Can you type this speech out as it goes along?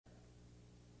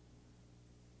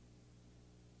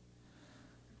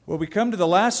Well, we come to the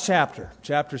last chapter,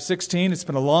 chapter 16. It's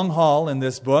been a long haul in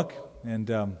this book, and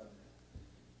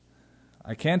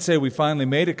I can't say we finally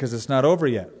made it because it's not over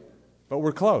yet, but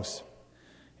we're close.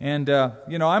 And,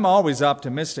 I'm always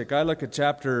optimistic. I look at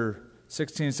chapter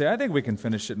 16 and say, I think we can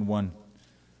finish it in one.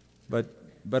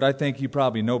 But I think you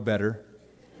probably know better.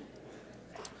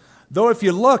 Though if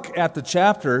you look at the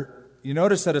chapter, you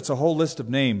notice that it's a whole list of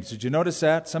names. Did you notice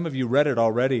that? Some of you read it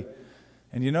already.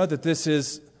 And you know that this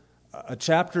is a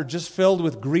chapter just filled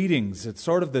with greetings. It's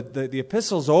sort of the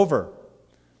epistle's over.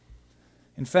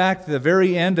 In fact, the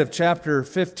very end of chapter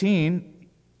 15,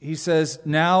 he says,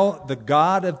 "Now the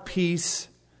God of peace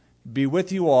be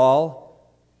with you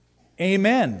all.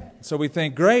 Amen." So we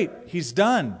think, great, he's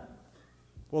done.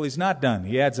 Well, he's not done.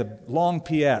 He adds a long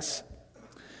P.S.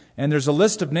 And there's a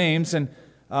list of names, and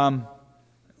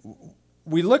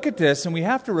we look at this, and we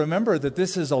have to remember that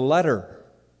this is a letter.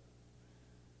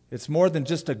 It's more than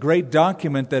just a great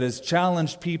document that has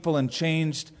challenged people and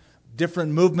changed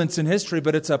different movements in history,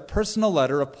 but it's a personal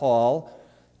letter of Paul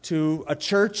to a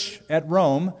church at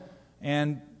Rome,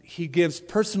 and he gives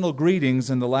personal greetings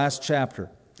in the last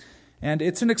chapter. And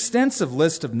it's an extensive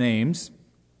list of names,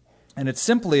 and it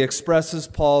simply expresses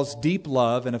Paul's deep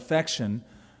love and affection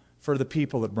for the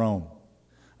people at Rome.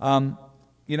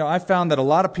 I found that a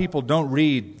lot of people don't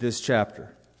read this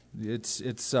chapter.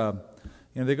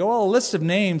 They go, a list of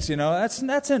names, that's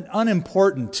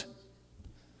unimportant.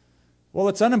 Well,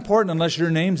 it's unimportant unless your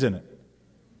name's in it.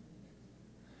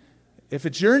 If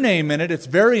it's your name in it, it's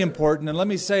very important. And let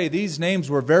me say, these names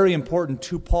were very important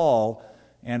to Paul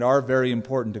and are very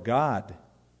important to God.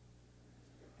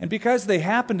 And because they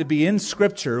happen to be in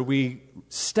Scripture, we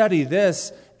study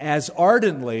this as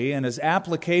ardently and as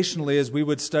applicationally as we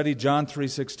would study John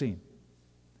 3:16.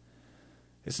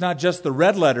 It's not just the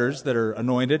red letters that are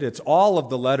anointed, it's all of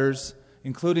the letters,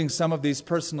 including some of these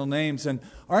personal names. And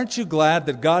aren't you glad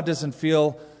that God doesn't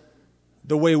feel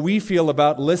the way we feel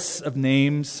about lists of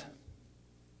names?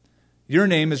 Your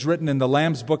name is written in the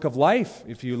Lamb's Book of Life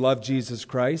if you love Jesus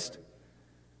Christ.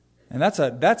 And that's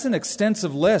an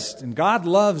extensive list, and God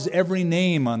loves every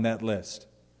name on that list.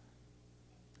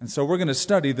 And so we're going to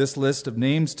study this list of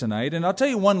names tonight. And I'll tell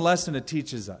you one lesson it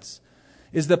teaches us,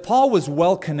 is that Paul was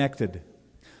well connected.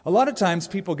 A lot of times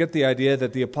people get the idea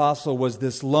that the apostle was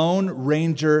this lone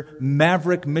ranger,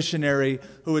 maverick missionary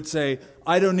who would say,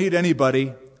 I don't need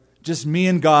anybody, just me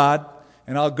and God,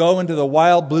 and I'll go into the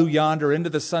wild blue yonder, into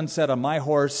the sunset on my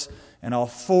horse, and I'll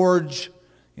forge,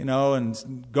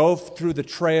 and go through the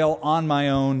trail on my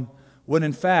own, when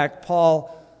in fact Paul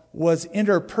was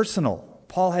interpersonal.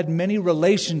 Paul had many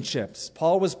relationships.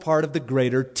 Paul was part of the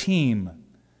greater team.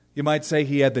 You might say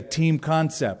he had the team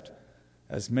concept,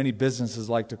 as many businesses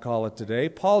like to call it today.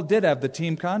 Paul did have the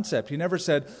team concept. He never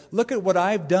said, look at what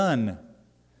I've done.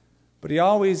 But he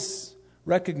always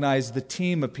recognized the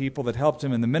team of people that helped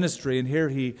him in the ministry, and here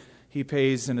he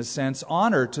pays, in a sense,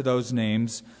 honor to those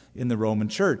names in the Roman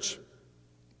church.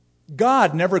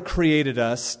 God never created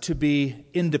us to be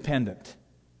independent,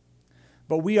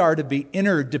 but we are to be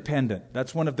interdependent.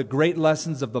 That's one of the great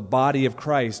lessons of the body of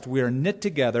Christ. We are knit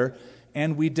together,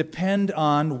 and we depend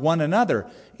on one another.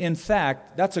 In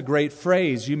fact, that's a great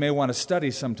phrase you may want to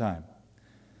study sometime.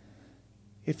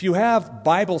 If you have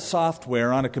Bible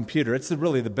software on a computer, it's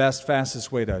really the best,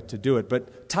 fastest way to do it,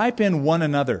 but type in one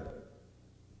another.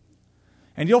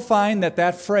 And you'll find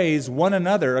that phrase, one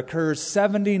another, occurs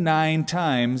 79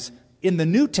 times in the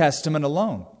New Testament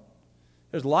alone.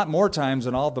 There's a lot more times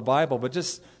in all of the Bible, but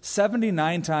just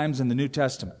 79 times in the New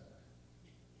Testament.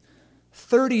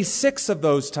 36 of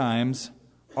those times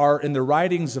are in the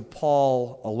writings of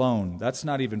Paul alone. That's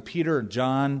not even Peter and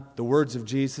John, the words of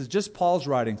Jesus, just Paul's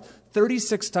writings.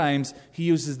 36 times he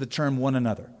uses the term one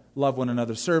another. Love one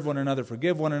another, serve one another,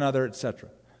 forgive one another, etc.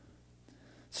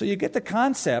 So you get the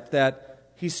concept that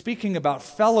he's speaking about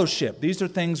fellowship. These are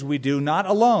things we do not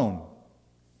alone,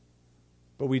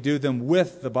 but we do them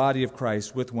with the body of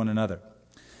Christ, with one another.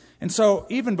 And so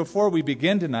even before we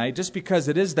begin tonight, just because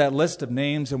it is that list of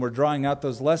names and we're drawing out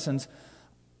those lessons,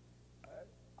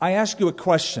 I ask you a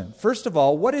question. First of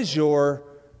all, what is your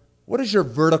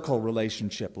vertical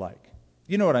relationship like?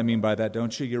 You know what I mean by that,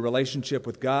 don't you? Your relationship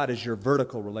with God is your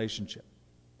vertical relationship.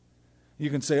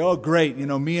 You can say, oh great,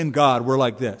 me and God, we're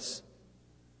like this.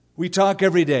 We talk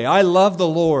every day. I love the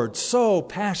Lord so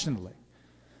passionately.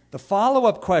 The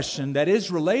follow-up question that is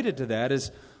related to that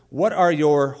is, what are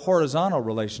your horizontal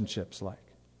relationships like?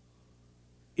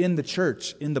 In the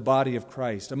church, in the body of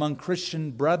Christ, among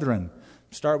Christian brethren.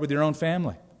 Start with your own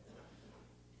family.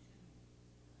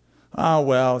 Oh,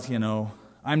 well,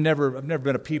 I've never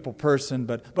been a people person,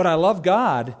 but I love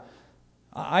God.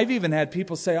 I've even had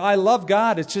people say, I love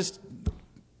God, it's just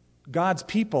God's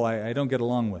people I don't get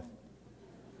along with.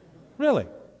 Really?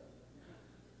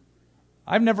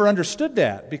 I've never understood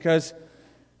that, because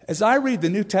as I read the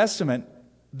New Testament,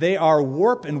 they are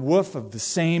warp and woof of the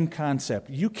same concept.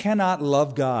 You cannot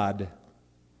love God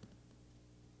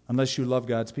unless you love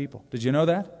God's people. Did you know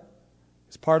that?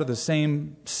 It's part of the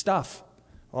same stuff,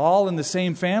 all in the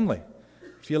same family.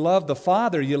 If you love the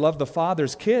Father, you love the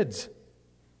Father's kids.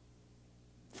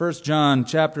 1 John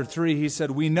chapter 3, he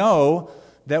said, we know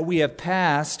that we have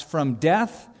passed from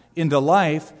death into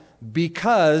life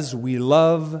because we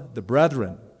love the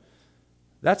brethren.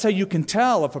 That's how you can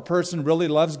tell if a person really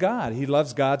loves God. He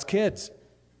loves God's kids.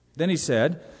 Then he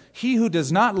said, he who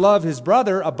does not love his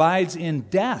brother abides in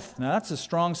death. Now that's a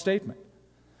strong statement.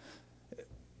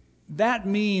 That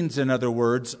means, in other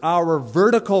words, our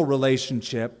vertical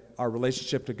relationship, our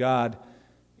relationship to God,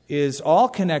 is all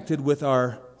connected with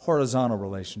our horizontal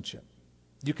relationship.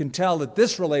 You can tell that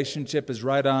this relationship is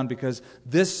right on because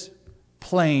this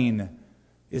plane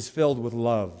is filled with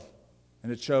love,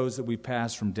 and it shows that we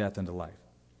pass from death into life.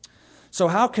 So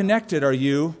how connected are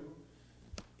you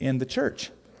in the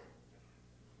church?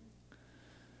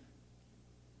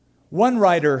 One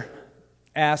writer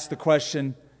asked the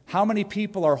question, how many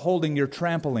people are holding your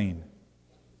trampoline?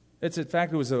 In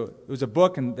fact, it was a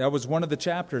book, and that was one of the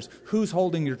chapters. Who's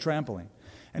holding your trampoline?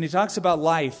 And he talks about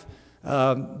life,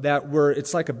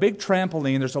 it's like a big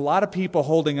trampoline. There's a lot of people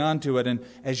holding on to it, and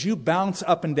as you bounce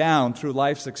up and down through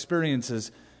life's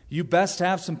experiences, you best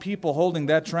have some people holding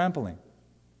that trampoline.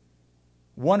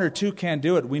 One or two can't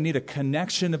do it. We need a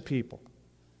connection of people,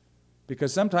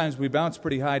 because sometimes we bounce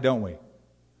pretty high, don't we?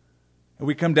 And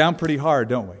we come down pretty hard,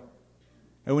 don't we?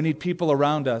 And we need people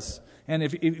around us. And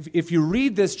if you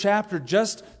read this chapter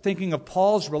just thinking of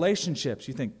Paul's relationships,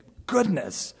 you think,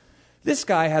 goodness, this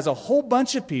guy has a whole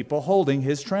bunch of people holding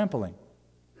his trampoline.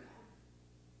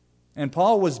 And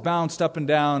Paul was bounced up and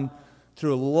down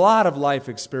through a lot of life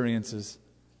experiences,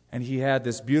 and he had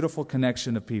this beautiful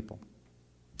connection of people.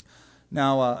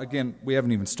 Now, again, we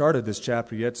haven't even started this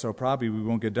chapter yet, so probably we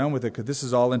won't get done with it because this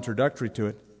is all introductory to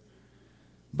it.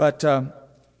 But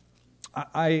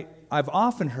I've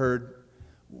often heard,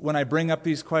 when I bring up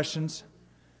these questions,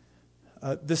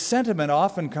 the sentiment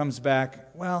often comes back,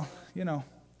 well,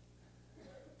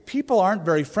 people aren't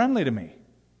very friendly to me.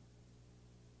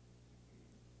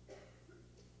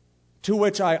 To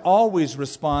which I always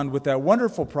respond with that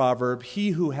wonderful proverb,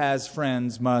 he who has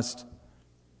friends must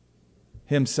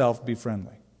himself be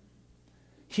friendly.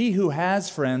 He who has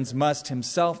friends must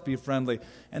himself be friendly.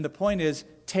 And the point is,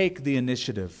 take the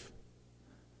initiative.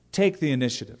 Take the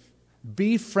initiative.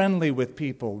 Be friendly with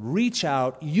people. Reach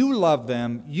out. You love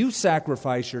them. You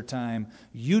sacrifice your time.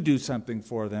 You do something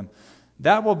for them.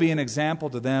 That will be an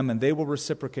example to them, and they will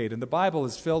reciprocate. And the Bible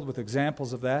is filled with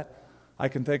examples of that. I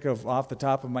can think of, off the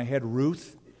top of my head,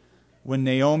 Ruth. When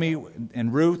Naomi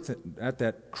and Ruth at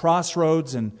that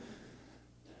crossroads, and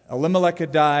Elimelech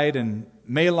had died, and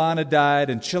Mahlon had died,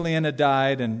 and Chilion had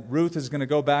died, and Ruth is going to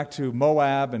go back to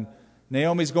Moab, and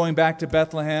Naomi's going back to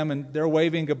Bethlehem, and they're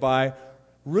waving goodbye.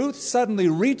 Ruth suddenly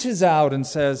reaches out and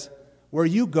says, where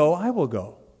you go, I will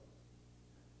go.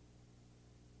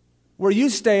 Where you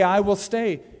stay, I will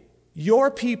stay.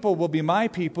 Your people will be my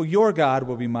people. Your God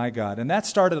will be my God. And that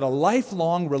started a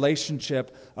lifelong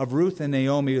relationship of Ruth and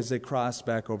Naomi as they crossed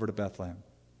back over to Bethlehem.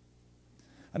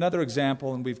 Another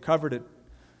example, and we've covered it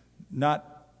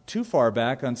not too far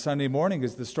back on Sunday morning,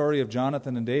 is the story of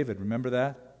Jonathan and David. Remember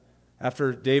that?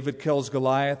 After David kills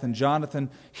Goliath, and Jonathan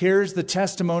hears the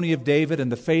testimony of David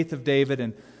and the faith of David,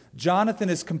 and Jonathan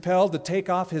is compelled to take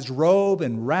off his robe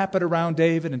and wrap it around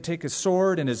David, and take his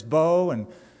sword and his bow and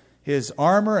his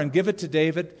armor and give it to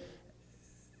David,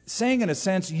 saying in a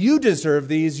sense, you deserve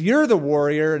these, you're the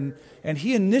warrior, and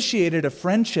he initiated a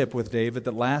friendship with David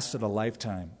that lasted a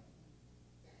lifetime.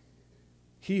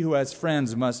 He who has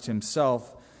friends must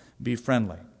himself be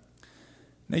friendly.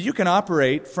 Now, you can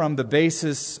operate from the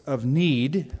basis of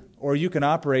need, or you can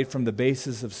operate from the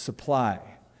basis of supply.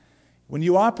 When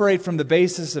you operate from the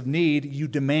basis of need, you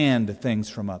demand things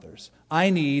from others. I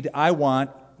need, I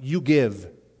want, you give.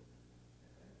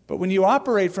 But when you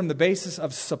operate from the basis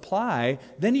of supply,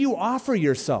 then you offer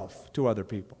yourself to other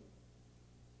people.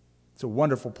 It's a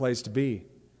wonderful place to be.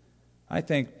 I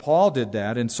think Paul did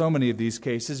that in so many of these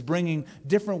cases, bringing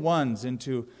different ones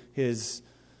into his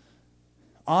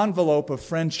envelope of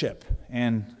friendship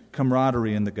and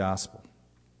camaraderie in the gospel.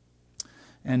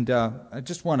 And I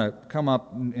just want to come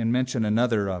up and mention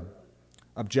another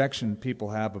objection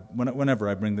people have whenever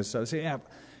I bring this up. Say,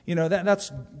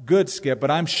 that's good, Skip, but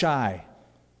I'm shy.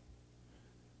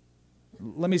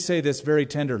 let me say this very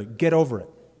tenderly. Get over it.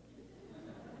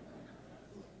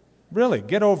 Really,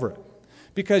 get over it.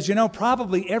 Because,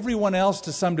 probably everyone else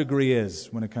to some degree is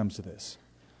when it comes to this.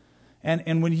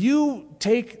 And when you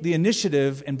take the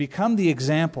initiative and become the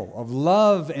example of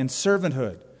love and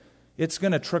servanthood, it's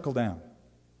going to trickle down.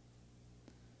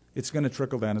 It's going to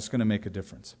trickle down. It's going to make a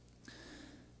difference.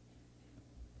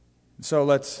 So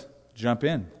let's jump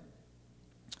in.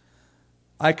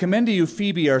 I commend to you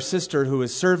Phoebe, our sister, who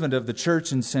is servant of the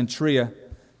church in Centuria,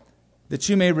 that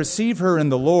you may receive her in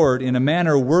the Lord in a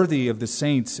manner worthy of the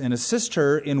saints, and assist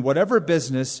her in whatever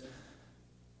business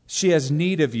she has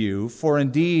need of you, for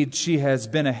indeed she has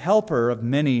been a helper of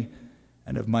many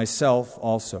and of myself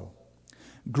also.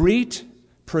 Greet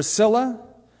Priscilla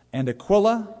and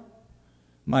Aquila,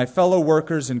 my fellow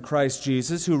workers in Christ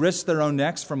Jesus, who risked their own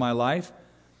necks for my life,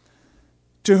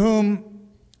 to whom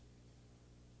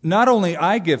not only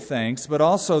I give thanks, but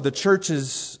also the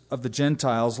churches of the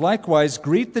Gentiles. Likewise,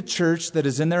 greet the church that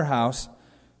is in their house.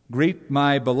 Greet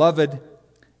my beloved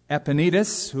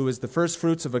Epaenetus, who is the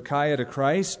firstfruits of Achaia to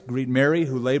Christ. Greet Mary,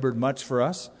 who labored much for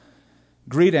us.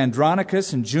 Greet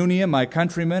Andronicus and Junia, my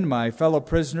countrymen, my fellow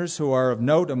prisoners, who are of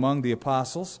note among the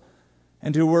apostles,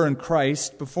 and who were in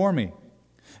Christ before me.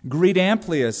 Greet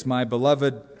Amplias, my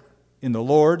beloved in the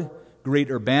Lord.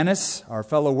 Greet Urbanus, our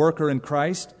fellow worker in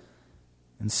Christ.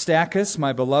 And Stachys,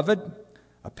 my beloved,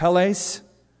 Apelles,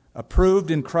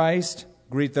 approved in Christ,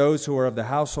 greet those who are of the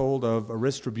household of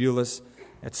Aristobulus,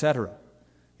 etc.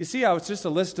 You see how it's just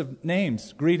a list of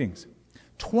names, greetings.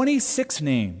 26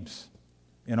 names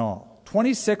in all.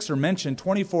 26 are mentioned,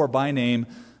 24 by name,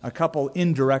 a couple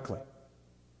indirectly.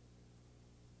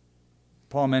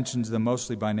 Paul mentions them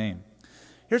mostly by name.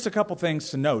 Here's a couple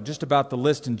things to note just about the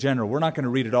list in general. We're not going to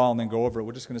read it all and then go over it.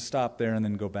 We're just going to stop there and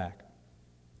then go back.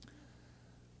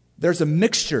 There's a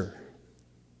mixture.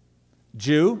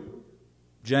 Jew,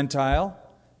 Gentile,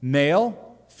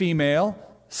 male, female,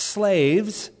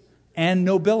 slaves, and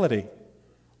nobility.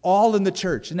 All in the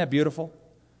church. Isn't that beautiful?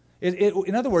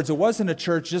 In other words, it wasn't a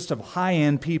church just of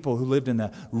high-end people who lived in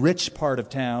the rich part of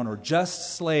town, or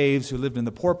just slaves who lived in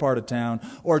the poor part of town,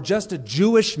 or just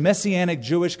a Messianic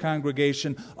Jewish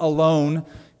congregation alone,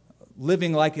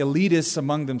 living like elitists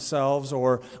among themselves,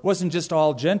 or it wasn't just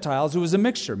all Gentiles. It was a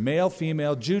mixture, male,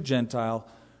 female, Jew, Gentile,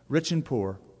 rich and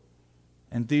poor.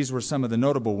 And these were some of the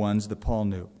notable ones that Paul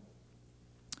knew.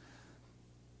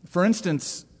 For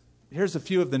instance, here's a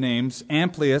few of the names: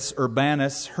 Amplias,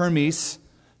 Urbanus, Hermes,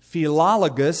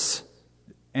 Philologus,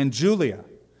 and Julia.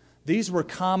 These were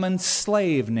common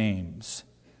slave names.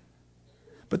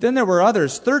 But then there were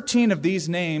others. 13 of these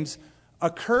names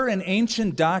occur in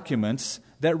ancient documents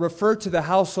that refer to the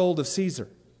household of Caesar.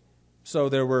 So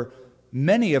there were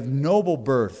many of noble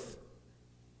birth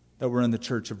that were in the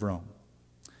Church of Rome.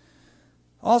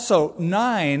 Also,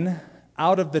 9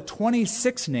 out of the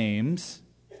 26 names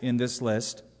in this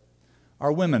list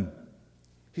are women.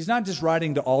 He's not just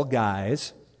writing to all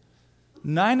guys.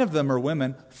 9 of them are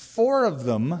women. 4 of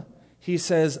them, he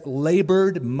says,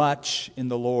 labored much in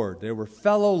the Lord. They were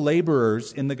fellow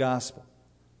laborers in the gospel.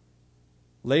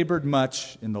 Labored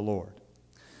much in the Lord.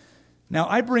 Now,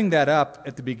 I bring that up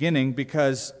at the beginning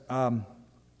because a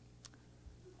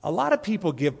lot of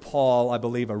people give Paul, I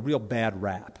believe, a real bad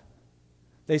rap.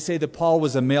 They say that Paul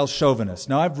was a male chauvinist.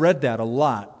 Now, I've read that a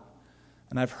lot,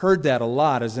 and I've heard that a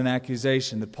lot as an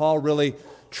accusation, that Paul really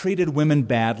treated women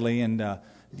badly and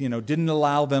didn't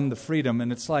allow them the freedom.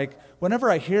 And it's like, whenever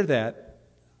I hear that,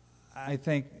 I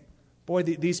think, boy,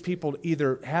 these people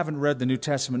either haven't read the New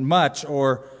Testament much,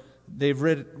 or they've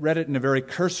read it in a very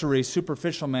cursory,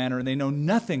 superficial manner, and they know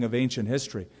nothing of ancient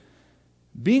history.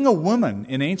 Being a woman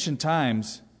in ancient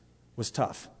times was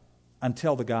tough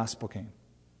until the gospel came.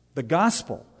 The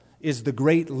gospel is the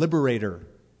great liberator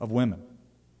of women. It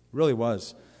really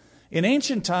was. In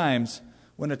ancient times,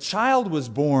 when a child was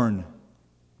born,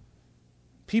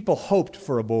 people hoped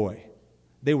for a boy.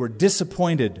 They were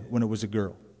disappointed when it was a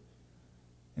girl.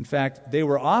 In fact, they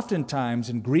were oftentimes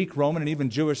in Greek, Roman, and even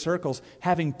Jewish circles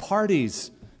having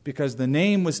parties because the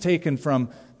name was taken from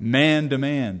man to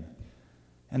man.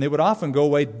 And they would often go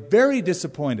away very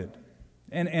disappointed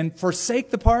and forsake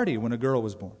the party when a girl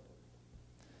was born.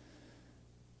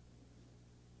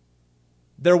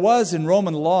 There was in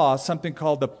Roman law something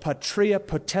called the patria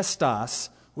potestas,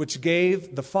 which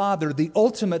gave the father the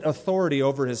ultimate authority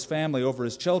over his family, over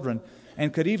his children,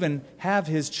 and could even have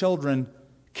his children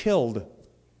killed.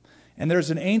 And there's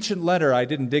an ancient letter, I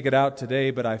didn't dig it out today,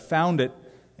 but I found it,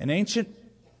 an ancient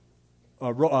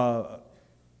Roman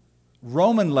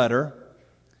letter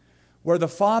where the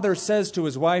father says to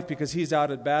his wife, because he's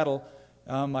out at battle,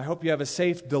 I hope you have a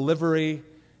safe delivery,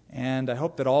 and I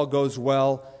hope that all goes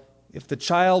well.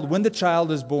 When the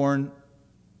child is born,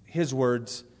 his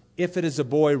words, if it is a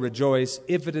boy, rejoice.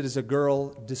 If it is a girl,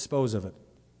 dispose of it.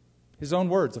 His own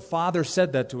words. A father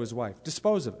said that to his wife.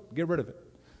 Dispose of it. Get rid of it.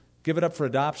 Give it up for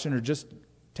adoption or just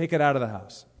take it out of the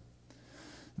house.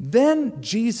 Then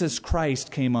Jesus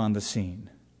Christ came on the scene.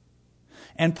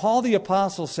 And Paul the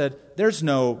Apostle said, there's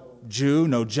no Jew,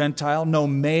 no Gentile, no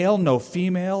male, no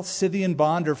female, Scythian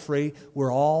bond or free.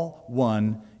 We're all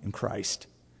one in Christ.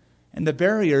 And the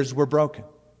barriers were broken.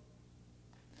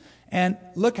 And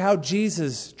look how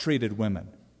Jesus treated women.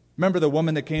 Remember the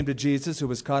woman that came to Jesus who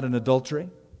was caught in adultery?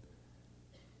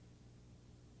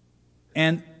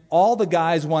 And all the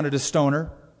guys wanted to stone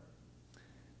her.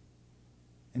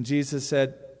 And Jesus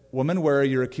said, woman, where are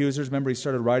your accusers? Remember, he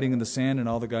started writing in the sand, and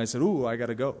all the guys said, ooh, I got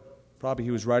to go. Probably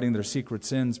he was writing their secret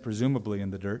sins, presumably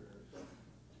in the dirt.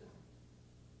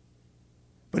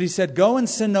 But he said, go and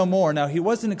sin no more. Now, he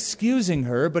wasn't excusing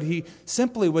her, but he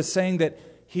simply was saying that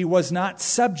he was not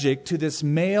subject to this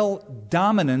male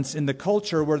dominance in the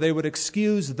culture where they would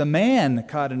excuse the man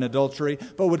caught in adultery,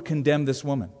 but would condemn this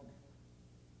woman.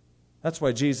 That's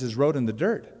why Jesus wrote in the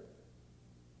dirt.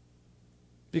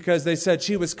 Because they said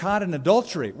she was caught in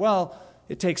adultery. Well,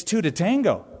 it takes two to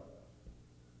tango.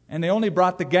 And they only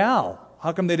brought the gal.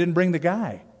 How come they didn't bring the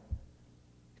guy?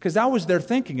 Because that was their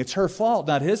thinking. It's her fault,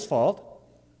 not his fault.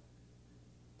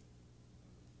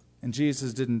 And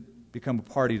Jesus didn't become a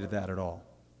party to that at all.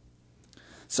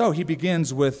 So he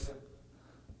begins with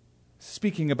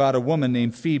speaking about a woman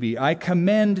named Phoebe. I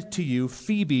commend to you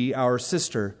Phoebe, our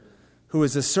sister, who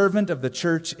is a servant of the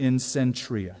church in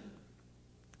Cenchrea,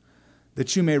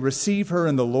 that you may receive her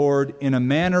in the Lord in a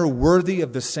manner worthy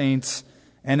of the saints,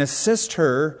 and assist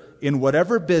her in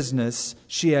whatever business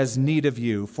she has need of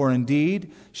you. For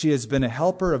indeed, she has been a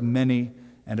helper of many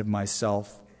and of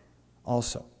myself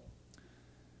also.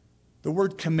 The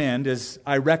word commend is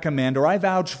I recommend or I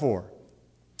vouch for.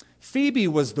 Phoebe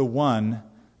was the one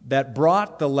that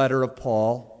brought the letter of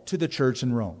Paul to the church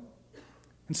in Rome.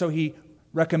 And so he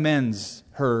recommends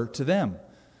her to them.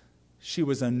 She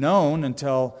was unknown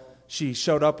until she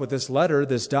showed up with this letter,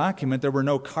 this document. There were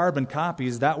no carbon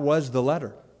copies. That was the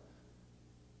letter.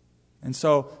 And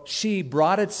so she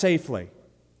brought it safely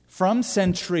from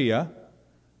Cenchrea,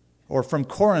 or from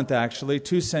Corinth actually,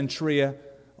 to Cenchrea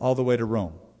all the way to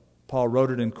Rome. Paul wrote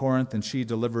it in Corinth and she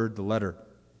delivered the letter.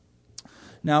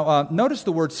 Now, notice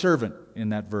the word servant in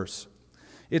that verse.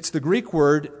 It's the Greek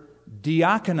word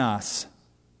diakonos,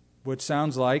 which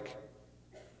sounds like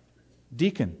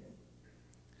deacon.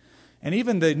 And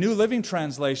even the New Living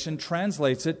Translation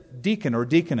translates it deacon or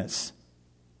deaconess.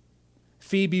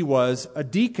 Phoebe was a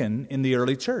deacon in the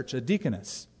early church, a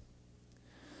deaconess.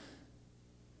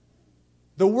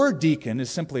 The word deacon is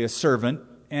simply a servant,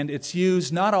 and it's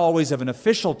used not always of an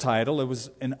official title. It was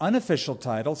an unofficial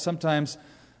title. Sometimes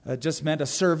it just meant a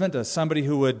servant, somebody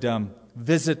who would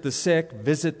visit the sick,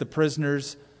 visit the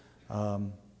prisoners,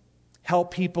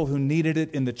 help people who needed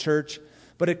it in the church.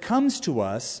 But it comes to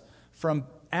us from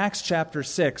Acts chapter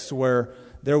 6, where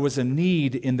there was a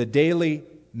need in the daily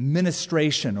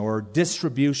ministration or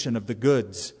distribution of the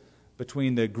goods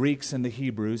between the Greeks and the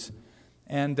Hebrews.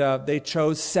 And they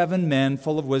chose 7 men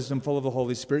full of wisdom, full of the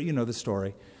Holy Spirit. You know the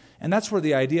story. And that's where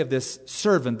the idea of this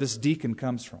servant, this deacon,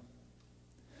 comes from.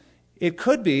 It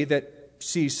could be that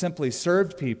she simply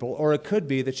served people, or it could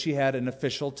be that she had an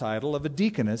official title of a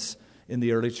deaconess in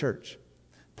the early church.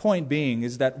 Point being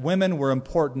is that women were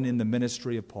important in the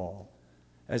ministry of Paul,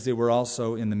 as they were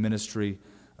also in the ministry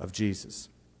of Jesus.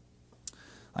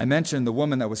 I mentioned the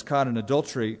woman that was caught in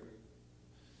adultery.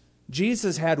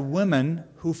 Jesus had women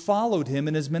who followed him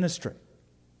in his ministry.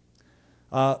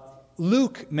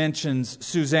 Luke mentions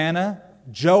Susanna,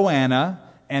 Joanna,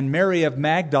 and Mary of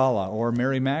Magdala, or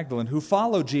Mary Magdalene, who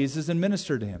followed Jesus and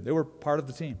ministered to him. They were part of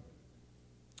the team.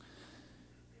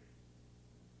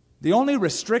 The only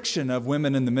restriction of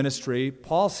women in the ministry,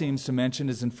 Paul seems to mention,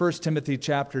 is in 1 Timothy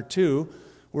chapter 2,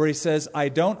 where he says, I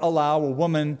don't allow a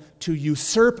woman to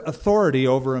usurp authority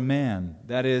over a man.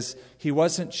 That is, she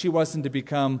wasn't to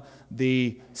become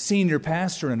the senior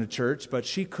pastor in a church, but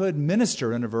she could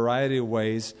minister in a variety of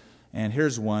ways. And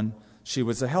here's one. She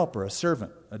was a helper, a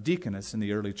servant, a deaconess in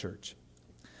the early church.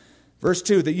 Verse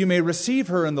 2, that you may receive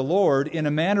her in the Lord in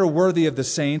a manner worthy of the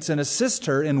saints, and assist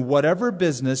her in whatever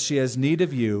business she has need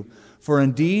of you. For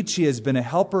indeed she has been a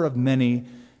helper of many,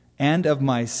 and of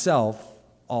myself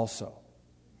also.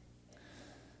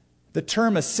 The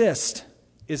term assist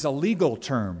is a legal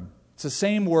term. It's the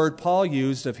same word Paul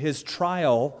used of his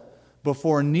trial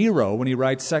before Nero when he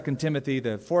writes 2 Timothy,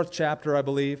 the 4th chapter, I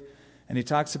believe, and he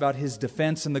talks about his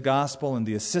defense in the gospel and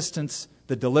the assistance,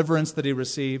 the deliverance that he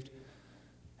received.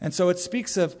 And so it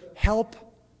speaks of help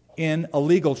in a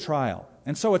legal trial.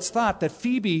 And so it's thought that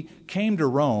Phoebe came to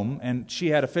Rome, and she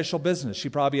had official business. She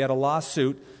probably had a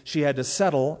lawsuit she had to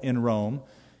settle in Rome.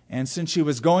 And since she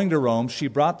was going to Rome, she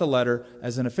brought the letter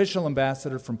as an official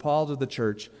ambassador from Paul to the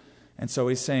church. And so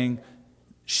he's saying,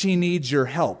 she needs your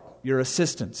help, your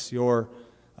assistance, your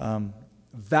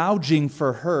vouching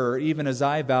for her, even as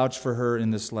I vouch for her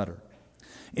in this letter.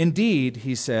 Indeed,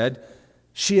 he said,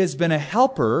 she has been a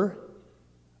helper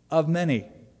of many.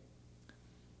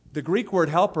 The Greek word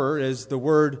helper is the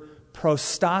word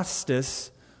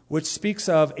prostostis, which speaks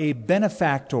of a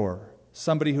benefactor,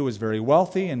 somebody who was very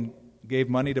wealthy and gave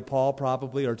money to Paul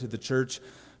probably or to the church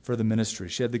for the ministry.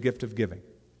 She had the gift of giving.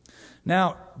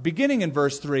 Now, beginning in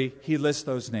verse 3, he lists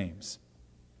those names.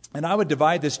 And I would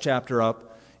divide this chapter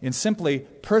up in simply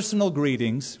personal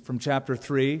greetings from chapter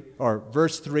 3, or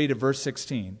verse 3 to verse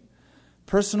 16.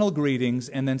 Personal greetings,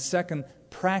 and then second,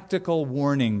 practical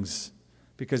warnings.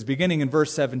 Because beginning in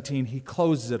verse 17, he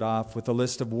closes it off with a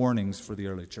list of warnings for the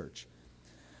early church.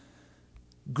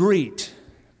 Greet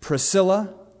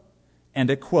Priscilla and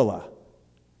Aquila.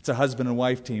 It's a husband and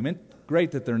wife team. And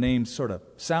great that their names sort of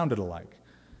sounded alike.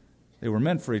 They were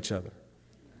meant for each other.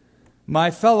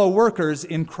 My fellow workers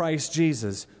in Christ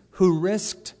Jesus, who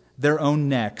risked their own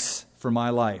necks for my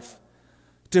life,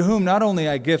 to whom not only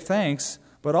I give thanks,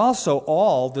 but also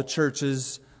all the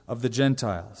churches of the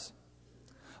Gentiles.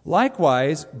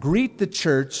 Likewise, greet the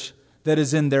church that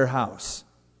is in their house.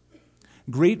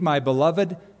 Greet my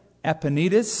beloved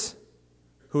Epaenetus,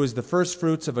 who is the first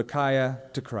fruits of Achaia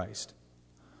to Christ.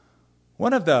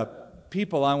 One of the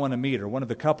people I want to meet, or one of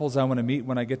the couples I want to meet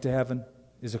when I get to heaven,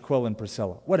 is Aquila and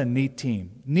Priscilla. What a neat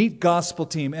team. Neat gospel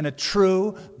team, and a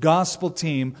true gospel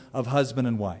team of husband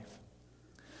and wife.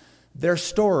 Their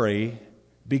story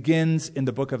begins in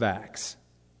the book of Acts.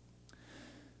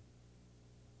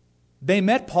 They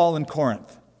met Paul in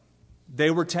Corinth.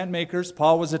 They were tent makers.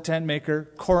 Paul was a tent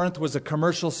maker. Corinth was a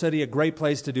commercial city, a great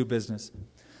place to do business.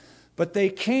 But they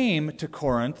came to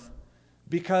Corinth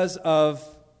because of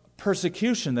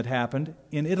persecution that happened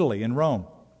in Italy, in Rome.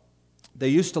 They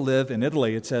used to live in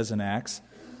Italy, it says in Acts,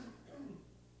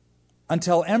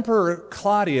 until Emperor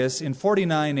Claudius in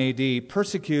 49 AD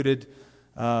persecuted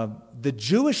the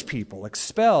Jewish people,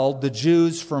 expelled the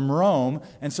Jews from Rome,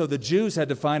 and so the Jews had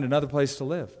to find another place to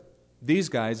live. These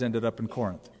guys ended up in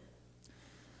Corinth.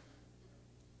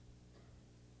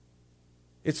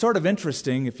 It's sort of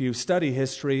interesting if you study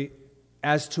history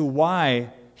as to why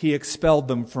he expelled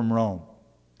them from Rome.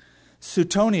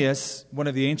 Suetonius, one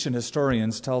of the ancient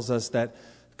historians, tells us that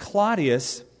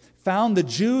Claudius found the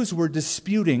Jews were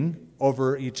disputing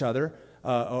over each other,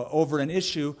 over an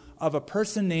issue of a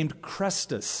person named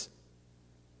Chrestus,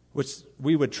 which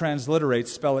we would transliterate,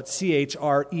 spell it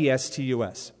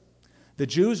Chrestus. The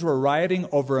Jews were rioting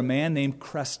over a man named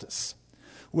Chrestus,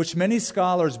 which many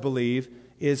scholars believe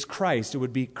is Christ. It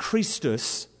would be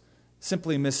Christus,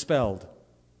 simply misspelled,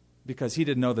 because he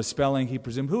didn't know the spelling. He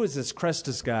presumed, who is this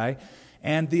Chrestus guy?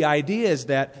 And the idea is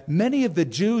that many of the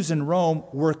Jews in Rome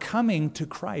were coming to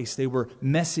Christ. They were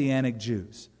Messianic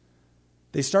Jews.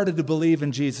 They started to believe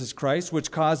in Jesus Christ, which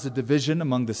caused a division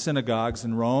among the synagogues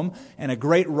in Rome, and a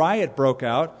great riot broke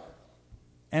out.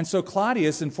 And so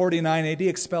Claudius in 49 AD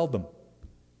expelled them.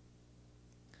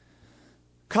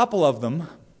 A couple of them,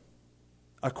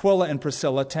 Aquila and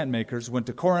Priscilla, tent makers, went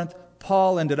to Corinth.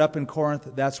 Paul ended up in Corinth.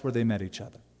 That's where they met each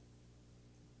other.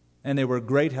 And they were a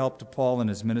great help to Paul in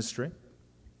his ministry.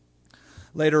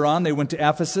 Later on, they went to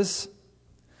Ephesus.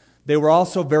 They were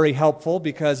also very helpful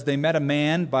because they met a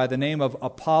man by the name of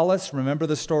Apollos. Remember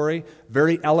the story?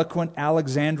 Very eloquent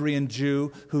Alexandrian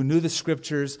Jew who knew the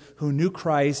Scriptures, who knew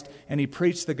Christ, and he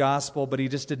preached the gospel, but he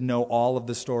just didn't know all of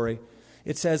the story.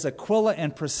 It says Aquila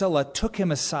and Priscilla took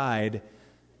him aside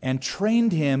and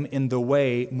trained him in the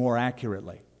way more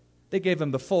accurately. They gave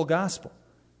him the full gospel.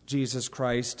 Jesus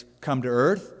Christ come to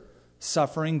earth,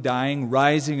 suffering, dying,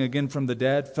 rising again from the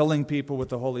dead, filling people with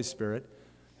the Holy Spirit.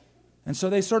 And so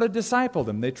they sort of discipled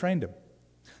him. They trained him.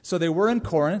 So they were in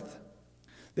Corinth.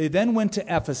 They then went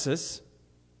to Ephesus,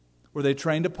 where they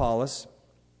trained Apollos.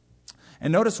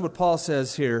 And notice what Paul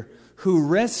says here, who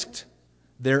risked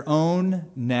their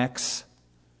own necks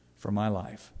for my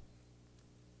life.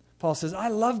 Paul says, I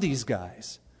love these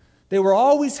guys. They were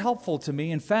always helpful to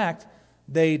me. In fact,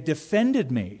 they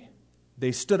defended me.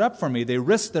 They stood up for me. They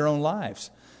risked their own lives.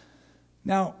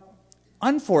 Now,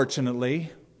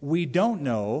 unfortunately, we don't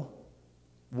know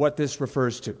what this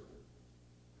refers to.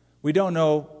 We don't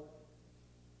know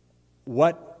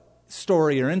what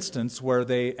story or instance where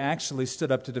they actually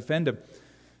stood up to defend him.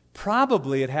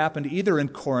 Probably it happened either in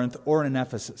Corinth or in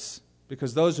Ephesus,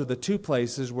 because those are the two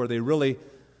places where they really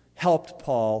helped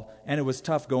Paul, and it was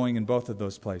tough going in both of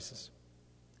those places.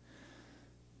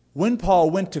 When Paul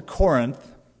went to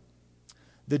Corinth,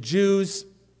 the Jews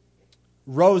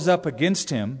rose up against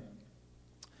him,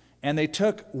 and they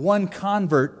took one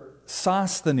convert,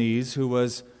 Sosthenes, who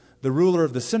was the ruler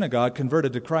of the synagogue,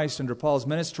 converted to Christ under Paul's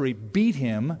ministry, beat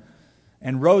him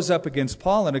and rose up against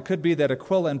Paul. And it could be that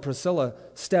Aquila and Priscilla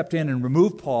stepped in and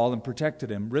removed Paul and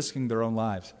protected him, risking their own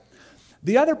lives.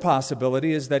 The other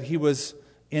possibility is that he was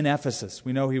in Ephesus.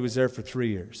 We know he was there for 3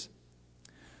 years.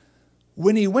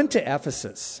 When he went to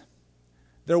Ephesus,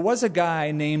 there was a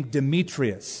guy named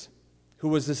Demetrius who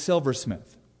was a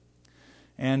silversmith.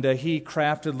 And he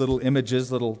crafted little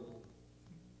images, little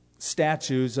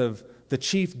statues of the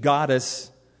chief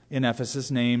goddess in Ephesus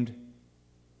named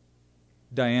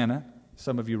Diana.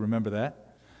 Some of you remember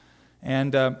that.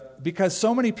 And because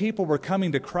so many people were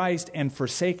coming to Christ and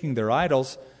forsaking their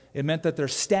idols, it meant that their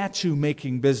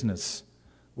statue-making business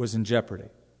was in jeopardy.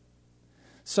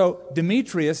 So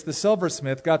Demetrius, the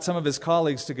silversmith, got some of his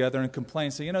colleagues together and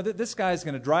complained, saying, this guy's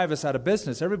going to drive us out of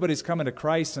business. Everybody's coming to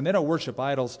Christ, and they don't worship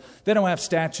idols. They don't have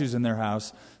statues in their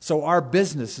house. So our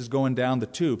business is going down the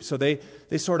tube. So they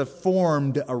sort of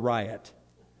formed a riot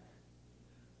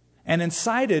and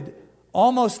incited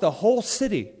almost the whole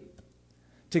city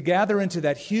to gather into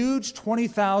that huge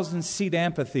 20,000-seat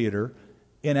amphitheater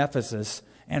in Ephesus.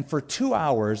 And for 2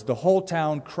 hours, the whole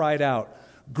town cried out,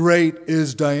 "Great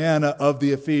is Diana of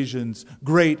the Ephesians.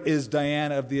 Great is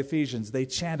Diana of the Ephesians." They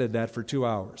chanted that for 2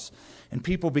 hours. And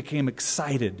people became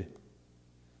excited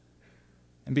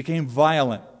and became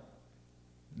violent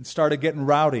and started getting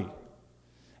rowdy.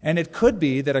 And it could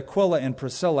be that Aquila and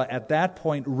Priscilla at that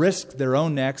point risked their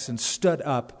own necks and stood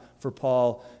up for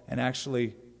Paul and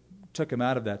actually took him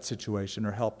out of that situation,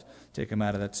 or helped take him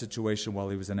out of that situation while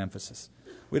he was in Ephesus.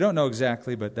 We don't know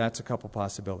exactly, but that's a couple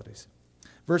possibilities.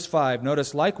 Verse 5,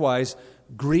 notice, likewise,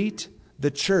 greet the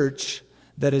church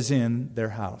that is in their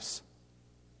house.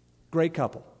 Great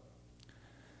couple.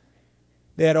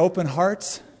 They had open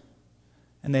hearts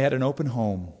and they had an open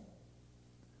home.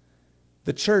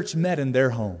 The church met in their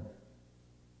home.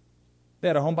 They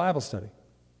had a home Bible study.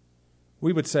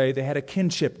 We would say they had a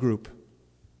kinship group.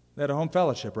 They had a home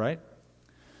fellowship, right?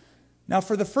 Now,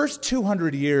 for the first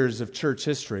 200 years of church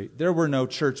history, there were no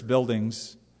church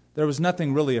buildings. There was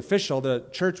nothing really official. The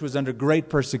church was under great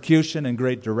persecution and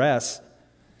great duress.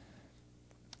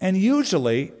 And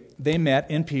usually, they met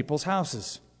in people's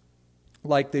houses,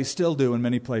 like they still do in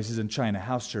many places in China,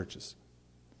 house churches.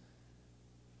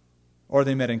 Or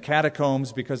they met in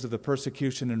catacombs because of the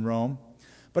persecution in Rome.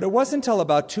 But it wasn't until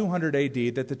about 200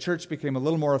 A.D. that the church became a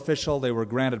little more official. They were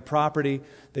granted property.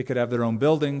 They could have their own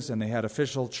buildings, and they had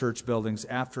official church buildings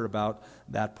after about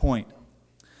that point.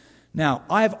 Now,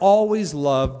 I've always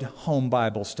loved home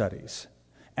Bible studies,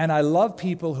 and I love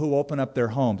people who open up their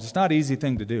homes. It's not an easy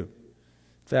thing to do.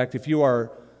 In fact, if you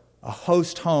are a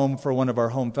host home for one of our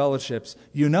home fellowships,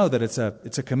 you know that it's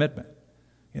a commitment.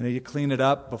 You clean it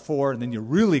up before, and then you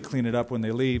really clean it up when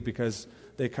they leave, because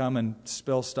they come and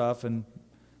spill stuff and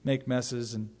make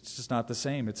messes, and it's just not the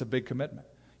same. It's a big commitment.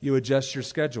 You adjust your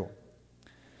schedule.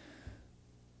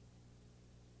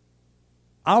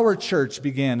 Our church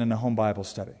began in a home Bible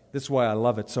study. This is why I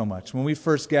love it so much. When we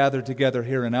first gathered together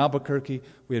here in Albuquerque,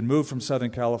 we had moved from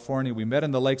Southern California. We met in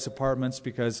the Lakes Apartments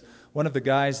because one of the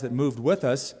guys that moved with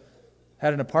us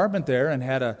had an apartment there and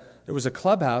there was a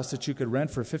clubhouse that you could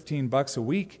rent for $15 a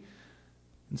week.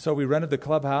 And so we rented the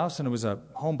clubhouse, and it was a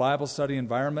home Bible study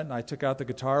environment. And I took out the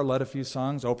guitar, led a few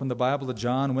songs, opened the Bible to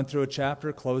John, went through a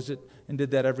chapter, closed it, and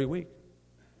did that every week.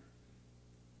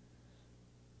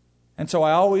 And so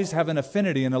I always have an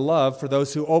affinity and a love for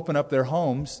those who open up their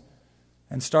homes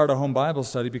and start a home Bible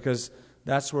study, because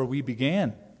that's where we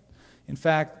began. In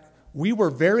fact, we were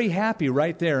very happy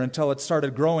right there until it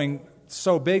started growing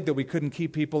so big that we couldn't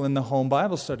keep people in the home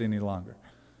Bible study any longer.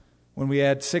 When we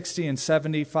had 60 and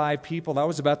 75 people, that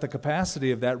was about the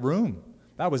capacity of that room.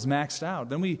 That was maxed out.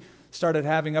 Then we started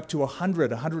having up to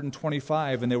 100,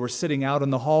 125, and they were sitting out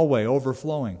in the hallway,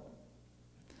 overflowing.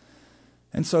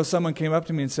 And so someone came up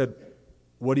to me and said,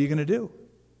 "What are you going to do?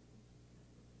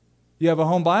 You have a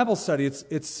home Bible study.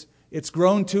 It's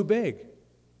grown too big."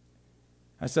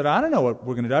 I said, "I don't know what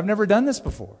we're going to do. I've never done this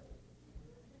before.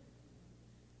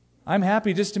 I'm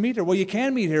happy just to meet here." "Well, you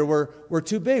can meet here. We're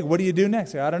too big. What do you do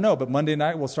next?" "I don't know, but Monday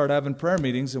night we'll start having prayer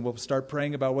meetings, and we'll start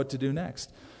praying about what to do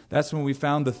next." That's when we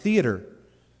found the theater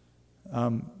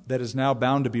that is now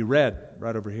bound to be red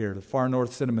right over here, the Far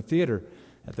North Cinema Theater.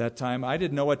 At that time, I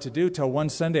didn't know what to do till one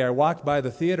Sunday I walked by the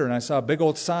theater and I saw a big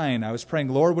old sign. I was praying,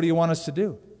 "Lord, what do you want us to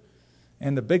do?"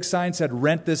 And the big sign said,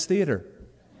 "Rent this theater."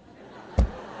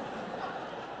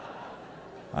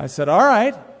 I said, all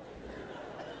right.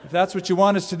 If that's what you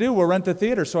want us to do, we'll rent the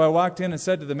theater. So I walked in and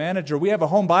said to the manager, we have a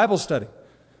home Bible study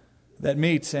that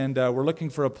meets, and we're looking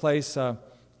for a place.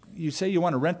 You say you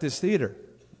want to rent this theater.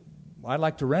 I'd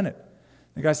like to rent it.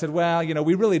 The guy said, well,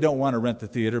 we really don't want to rent the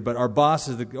theater, but our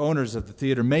bosses, the owners of the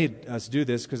theater, made us do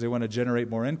this because they want to generate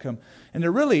more income. And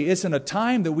there really isn't a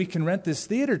time that we can rent this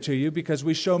theater to you because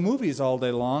we show movies all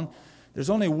day long. There's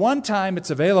only one time it's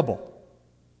available.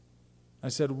 I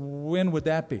said, when would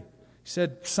that be? He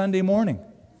said, Sunday morning,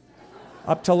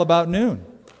 up till about noon.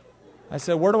 I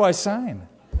said, where do I sign?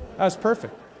 That was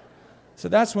perfect. So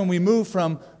that's when we moved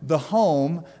from the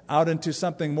home out into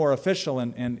something more official,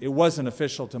 and it wasn't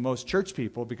official to most church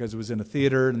people because it was in a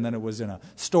theater and then it was in a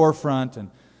storefront, and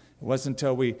it wasn't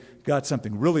until we got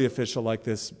something really official like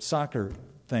this soccer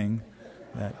thing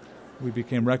that we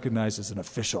became recognized as an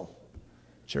official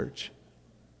church.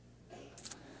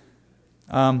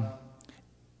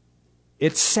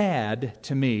 It's sad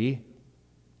to me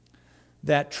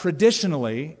that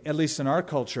traditionally, at least in our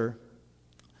culture,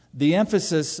 the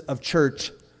emphasis of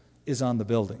church is on the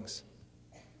buildings.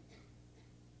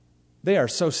 They are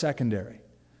so secondary.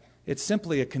 It's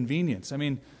simply a convenience. I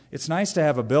mean, it's nice to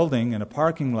have a building and a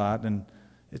parking lot, and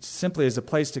it's simply as a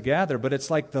place to gather, but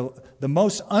it's like the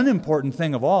most unimportant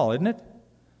thing of all, isn't it?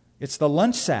 It's the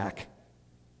lunch sack.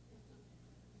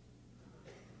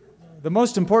 The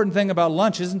most important thing about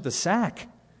lunch isn't the sack.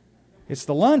 It's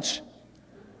the lunch.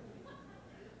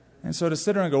 And so to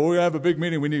sit there and go, we have a big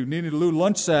meeting, we need a little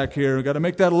lunch sack here, we've got to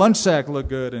make that lunch sack look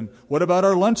good, and what about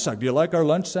our lunch sack? Do you like our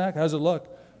lunch sack? How's it look?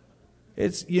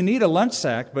 You need a lunch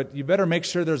sack, but you better make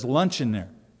sure there's lunch in there.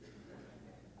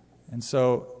 And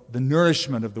so the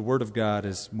nourishment of the Word of God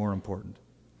is more important.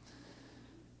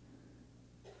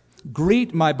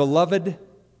 Greet my beloved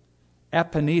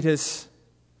Epaenetus,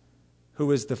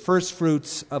 who is the first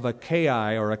fruits of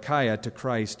Achaia to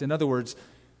Christ. In other words,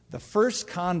 the first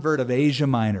convert of Asia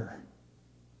Minor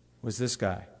was this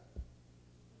guy.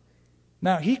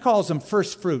 Now, he calls them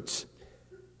first fruits.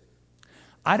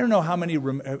 I don't know how many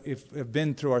have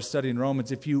been through our study in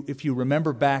Romans. If you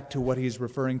remember back to what he's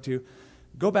referring to,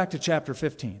 go back to chapter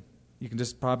 15. You can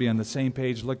just probably on the same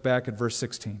page look back at verse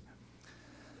 16.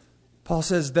 Paul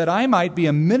says, that I might be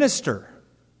a minister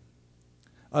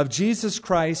of Jesus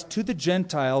Christ to the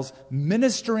Gentiles,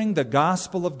 ministering the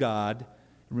gospel of God.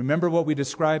 Remember what we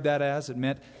described that as? It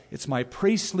meant it's my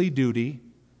priestly duty,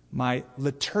 my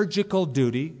liturgical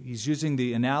duty. He's using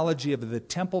the analogy of the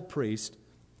temple priest.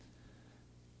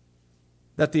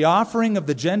 That the offering of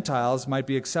the Gentiles might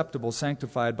be acceptable,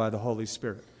 sanctified by the Holy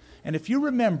Spirit. And if you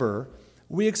remember,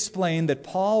 we explained that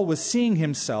Paul was seeing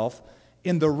himself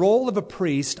in the role of a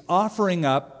priest offering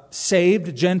up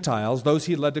saved Gentiles, those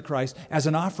he led to Christ, as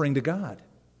an offering to God.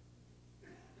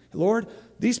 Lord,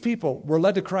 these people were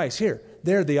led to Christ. Here,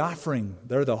 they're the offering.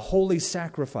 They're the holy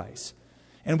sacrifice.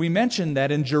 And we mentioned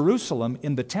that in Jerusalem,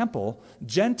 in the temple,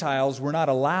 Gentiles were not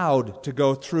allowed to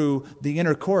go through the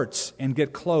inner courts and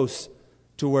get close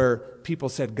to where people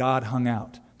said God hung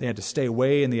out. They had to stay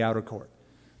way in the outer court.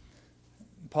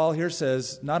 Paul here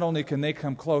says, not only can they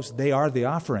come close, they are the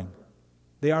offering.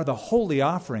 They are the holy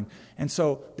offering. And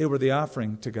so they were the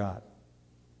offering to God.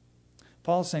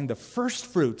 Paul's saying the first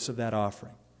fruits of that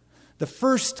offering. The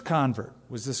first convert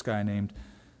was this guy named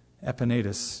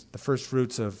Epaenetus, the first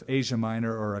fruits of Asia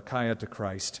Minor or Achaia to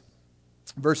Christ.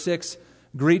 Verse 6,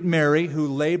 greet Mary, who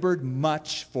labored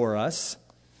much for us.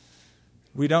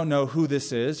 We don't know who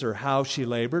this is or how she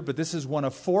labored, but this is one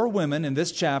of 4 women in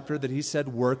this chapter that he said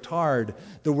worked hard.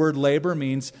 The word labor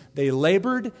means they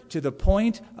labored to the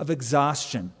point of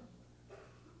exhaustion.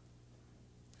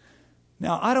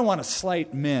 Now, I don't want to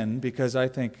slight men because I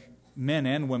think men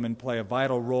and women play a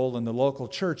vital role in the local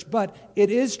church, but it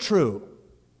is true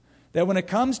that when it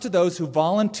comes to those who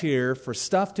volunteer for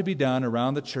stuff to be done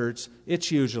around the church, it's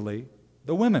usually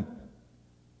the women.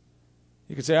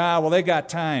 You could say, well, they got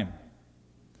time.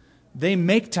 They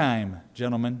make time,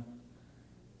 gentlemen.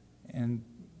 And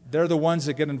they're the ones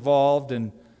that get involved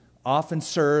and often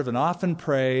serve and often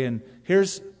pray. And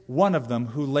here's one of them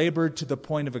who labored to the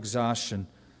point of exhaustion.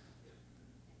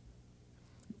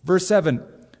 Verse 7,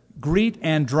 greet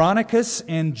Andronicus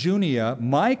and Junia,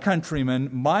 my countrymen,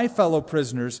 my fellow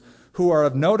prisoners, who are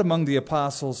of note among the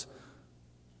apostles,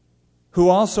 who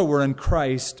also were in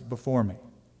Christ before me.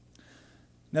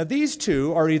 Now these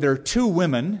two are either 2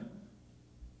 women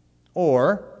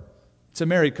or it's a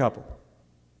married couple.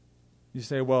 You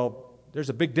say, well, there's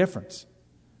a big difference.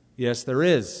 Yes, there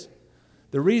is.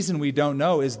 The reason we don't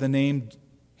know is the name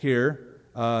here,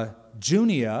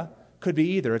 Junia, could be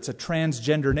either. It's a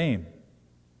transgender name.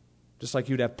 Just like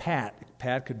you'd have Pat.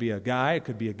 Pat could be a guy, it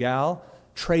could be a gal.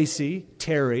 Tracy,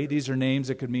 Terry. These are names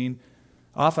that could mean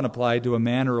often applied to a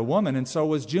man or a woman, and so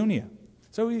was Junia.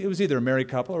 So it was either a married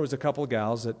couple or it was a couple of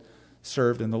gals that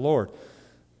served in the Lord.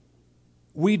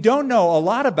 We don't know a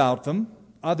lot about them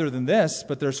other than this,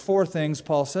 but there's 4 things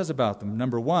Paul says about them.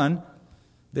 Number 1,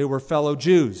 they were fellow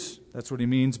Jews. That's what he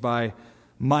means by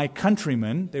my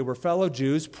countrymen. They were fellow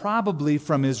Jews, probably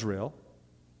from Israel,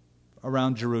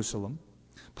 around Jerusalem,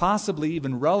 possibly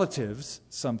even relatives,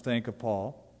 some think, of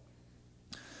Paul.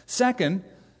 Second,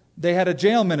 they had a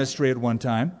jail ministry at one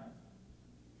time.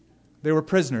 They were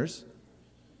prisoners,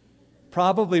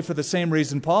 probably for the same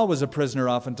reason Paul was a prisoner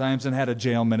oftentimes and had a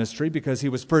jail ministry, because he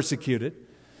was persecuted.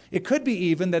 It could be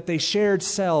even that they shared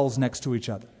cells next to each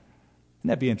other. Wouldn't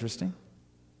that be interesting?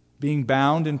 Being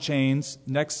bound in chains,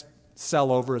 next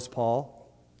cell over is Paul.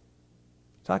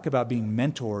 Talk about being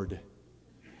mentored.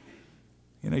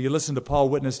 You listen to Paul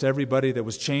witness to everybody that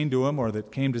was chained to him or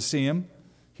that came to see him.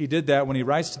 He did that when he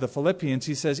writes to the Philippians.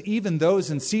 He says, even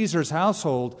those in Caesar's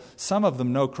household, some of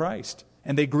them know Christ,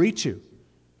 and they greet you.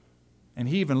 And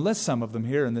he even lists some of them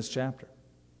here in this chapter.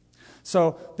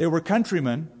 So they were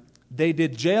countrymen. They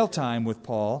did jail time with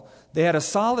Paul. They had a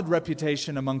solid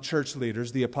reputation among church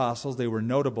leaders, the apostles. They were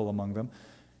notable among them.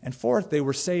 And fourth, they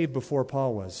were saved before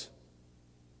Paul was.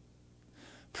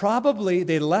 Probably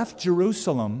they left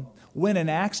Jerusalem when in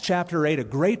Acts chapter 8 a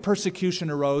great persecution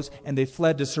arose and they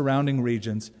fled to surrounding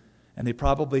regions. And they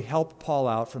probably helped Paul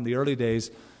out from the early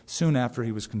days soon after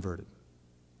he was converted.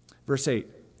 Verse 8,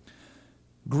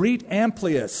 greet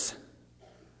Amplias,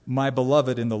 my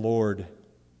beloved in the Lord.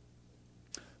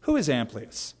 Who is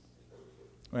Amplias?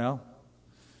 Well,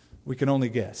 we can only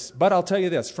guess. But I'll tell you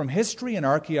this, from history and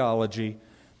archaeology,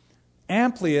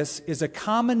 Amplias is a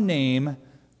common name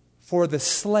for the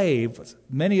slave,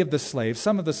 many of the slaves,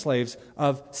 some of the slaves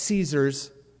of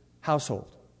Caesar's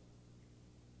household.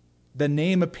 The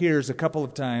name appears a couple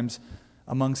of times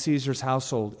among Caesar's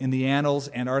household in the annals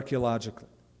and archaeologically.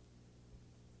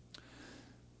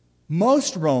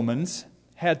 Most Romans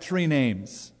had 3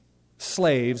 names.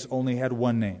 Slaves only had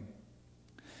 1 name.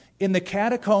 In the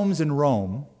catacombs in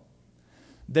Rome,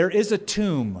 there is a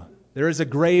tomb, there is a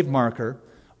grave marker,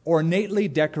 ornately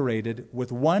decorated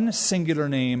with one singular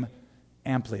name,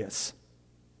 Amplias.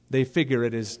 They figure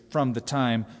it is from the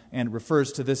time and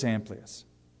refers to this Amplias.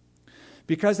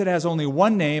 Because it has only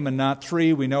 1 name and not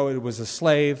 3, we know it was a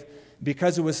slave.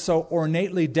 Because it was so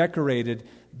ornately decorated,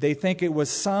 they think it was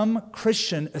some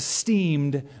Christian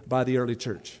esteemed by the early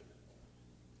church.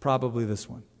 Probably this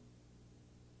one.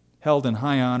 Held in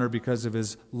high honor because of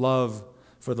his love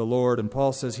for the Lord. And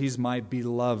Paul says he's my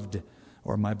beloved,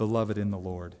 or my beloved in the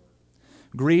Lord.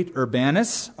 Greet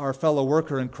Urbanus, our fellow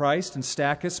worker in Christ, and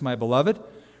Stachys, my beloved.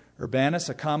 Urbanus,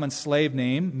 a common slave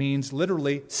name, means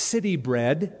literally city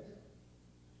bred.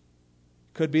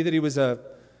 Could be that he was a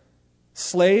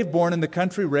slave born in the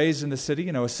country, raised in the city,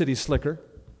 a city slicker.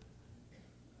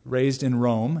 Raised in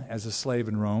Rome, as a slave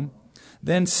in Rome.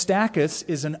 Then Stachys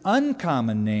is an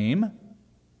uncommon name.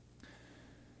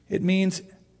 It means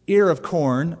ear of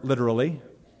corn, literally.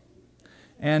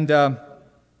 And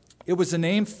it was a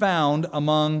name found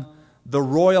among the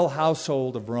royal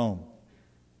household of Rome.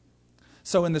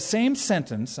 So in the same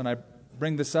sentence, and I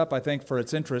bring this up, I think, for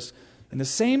its interest, in the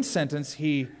same sentence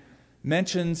he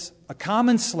mentions a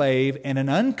common slave and an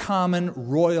uncommon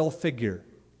royal figure.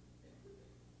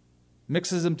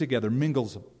 Mixes them together,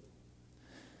 mingles them.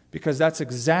 Because that's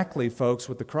exactly, folks,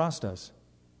 what the cross does.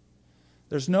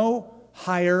 There's no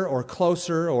higher or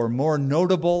closer or more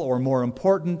notable or more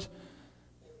important.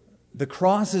 The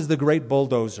cross is the great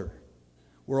bulldozer.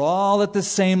 We're all at the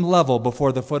same level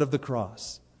before the foot of the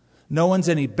cross. No one's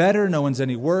any better, no one's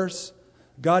any worse.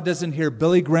 God doesn't hear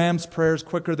Billy Graham's prayers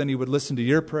quicker than he would listen to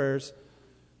your prayers.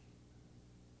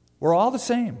 We're all the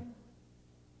same.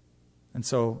 And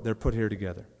so they're put here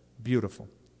together. Beautiful.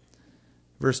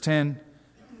 Verse 10,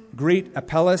 greet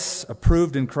Apelles,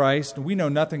 approved in Christ. We know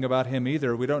nothing about him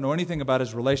either. We don't know anything about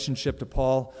his relationship to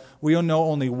Paul. We know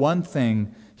only one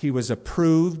thing. He was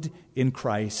approved in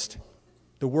Christ.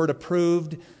 The word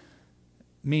approved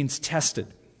means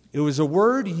tested. It was a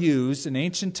word used in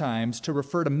ancient times to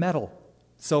refer to metal,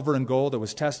 silver and gold, that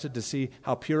was tested to see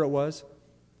how pure it was.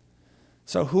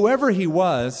 So whoever he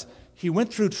was, he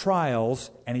went through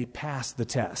trials and he passed the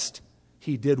test.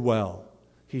 He did well.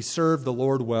 He served the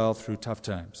Lord well through tough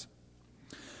times.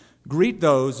 Greet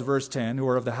those, verse 10, who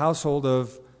are of the household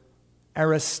of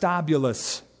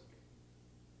Aristobulus,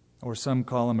 or some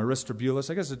call him Aristobulus.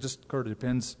 I guess it just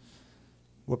depends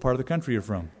what part of the country you're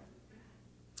from.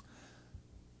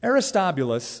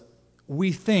 Aristobulus,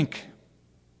 we think,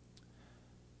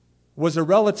 was a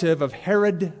relative of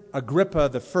Herod Agrippa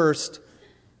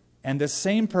I, And this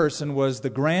same person was the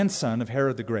grandson of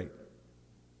Herod the Great.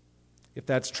 If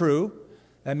that's true,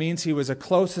 that means he was a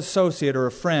close associate or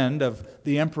a friend of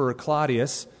the Emperor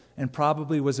Claudius and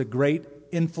probably was a great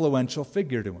influential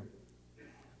figure to him.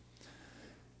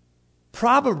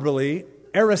 Probably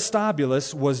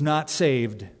Aristobulus was not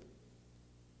saved.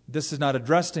 This is not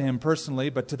addressed to him personally,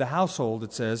 but to the household,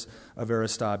 it says, of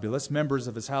Aristobulus, members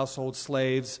of his household,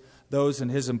 slaves, those in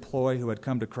his employ who had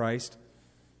come to Christ.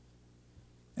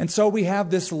 And so we have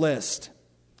this list.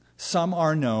 Some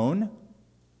are known,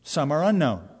 some are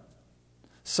unknown.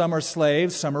 Some are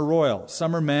slaves, some are royal.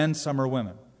 Some are men, some are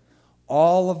women.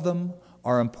 All of them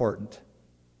are important.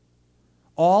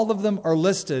 All of them are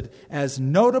listed as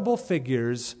notable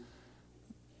figures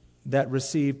that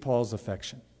receive Paul's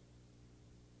affection.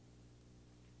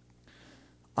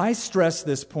 I stress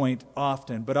this point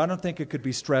often, but I don't think it could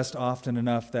be stressed often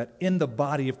enough that in the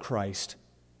body of Christ,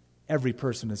 every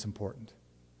person is important.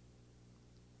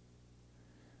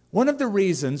 One of the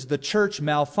reasons the church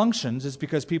malfunctions is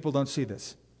because people don't see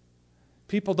this.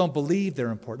 People don't believe they're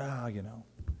important.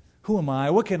 Who am I?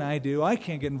 What can I do? I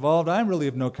can't get involved. I'm really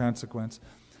of no consequence.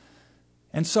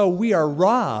 And so we are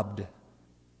robbed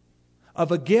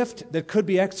of a gift that could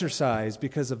be exercised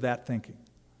because of that thinking.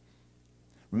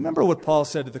 Remember what Paul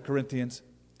said to the Corinthians?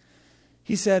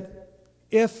 He said,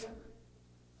 if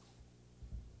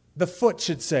the foot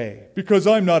should say, because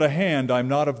I'm not a hand, I'm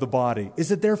not of the body,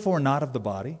 is it therefore not of the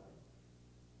body?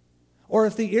 Or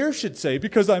if the ear should say,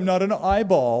 because I'm not an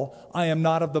eyeball, I am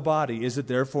not of the body, is it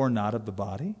therefore not of the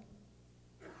body?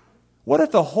 What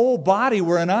if the whole body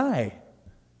were an eye?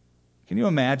 Can you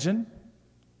imagine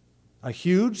a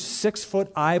huge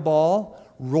 6-foot eyeball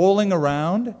rolling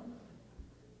around? It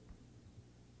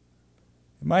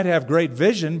might have great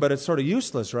vision, but it's sort of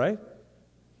useless, right?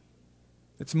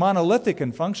 It's monolithic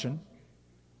in function.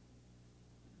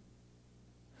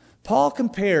 Paul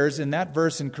compares in that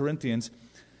verse in Corinthians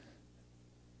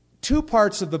two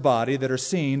parts of the body that are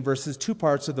seen versus two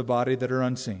parts of the body that are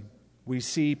unseen. We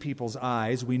see people's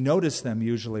eyes. We notice them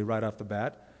usually right off the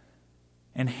bat.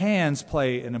 And hands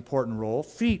play an important role.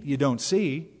 Feet you don't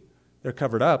see. They're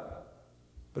covered up.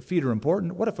 But feet are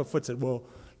important. What if a foot said, well,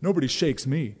 nobody shakes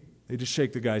me. They just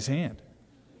shake the guy's hand.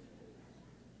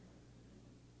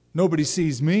 Nobody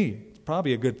sees me. It's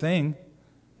probably a good thing.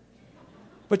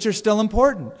 But you're still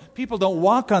important. People don't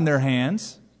walk on their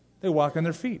hands. They walk on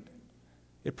their feet.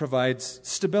 It provides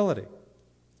stability.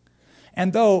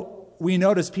 And though we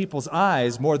notice people's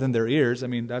eyes more than their ears,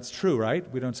 that's true, right?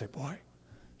 We don't say, boy,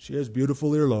 she has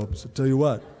beautiful earlobes. I'll tell you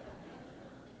what.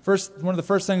 One of the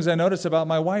first things I noticed about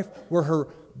my wife were her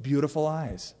beautiful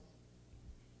eyes.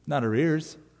 Not her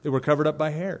ears. They were covered up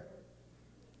by hair.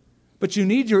 But you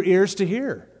need your ears to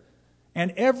hear.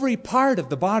 And every part of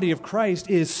the body of Christ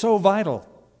is so vital.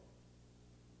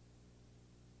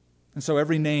 And so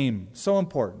every name, so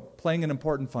important, playing an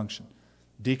important function.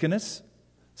 Deaconess,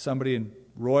 somebody in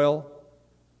royal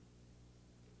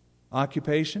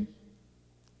occupation.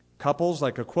 Couples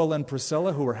like Aquila and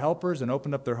Priscilla who were helpers and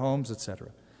opened up their homes, etc.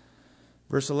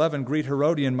 Verse 11, greet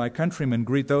Herodian, my countrymen.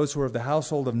 Greet those who are of the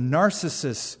household of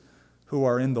Narcissus, who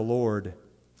are in the Lord.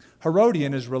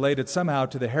 Herodian is related somehow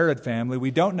to the Herod family. We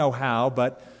don't know how,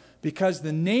 but because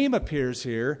the name appears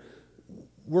here,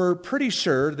 we're pretty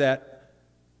sure that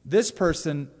this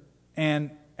person and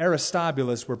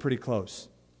Aristobulus were pretty close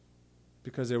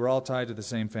because they were all tied to the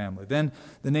same family. Then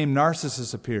the name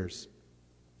Narcissus appears.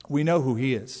 We know who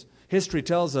he is. History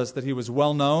tells us that he was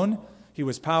well known, he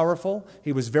was powerful,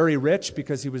 he was very rich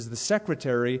because he was the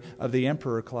secretary of the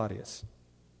Emperor Claudius.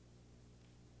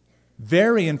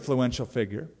 Very influential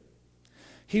figure.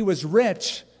 He was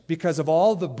rich because of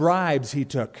all the bribes he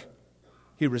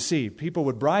received. People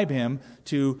would bribe him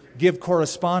to give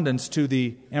correspondence to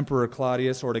the Emperor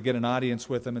Claudius or to get an audience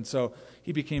with him, and so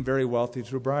he became very wealthy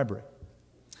through bribery.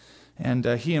 And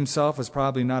he himself was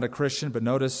probably not a Christian, but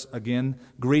notice again,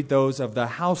 greet those of the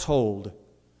household.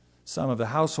 Some of the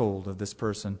household of this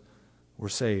person were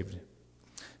saved.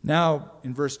 Now,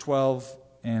 in verse 12,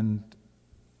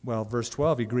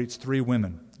 he greets 3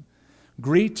 women.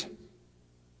 Greet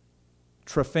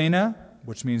Tryphena,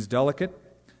 which means delicate,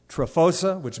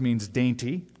 Tryphosa, which means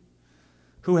dainty,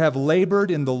 who have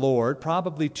labored in the Lord,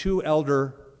 probably 2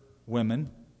 elder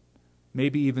women,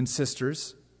 maybe even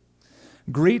sisters.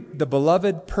 Greet the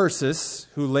beloved Persis,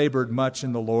 who labored much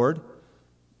in the Lord.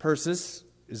 Persis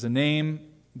is a name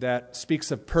that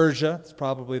speaks of Persia. It's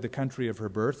probably the country of her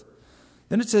birth.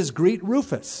 Then it says, greet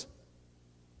Rufus,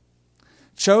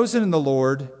 chosen in the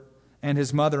Lord, and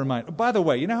his mother and mine. Oh, by the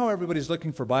way, you know how everybody's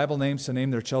looking for Bible names to name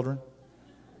their children?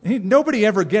 Nobody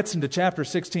ever gets into chapter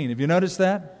 16. Have you noticed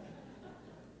that?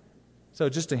 So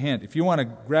just a hint, if you want to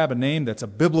grab a name that's a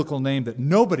biblical name that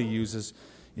nobody uses,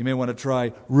 you may want to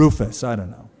try Rufus. I don't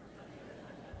know.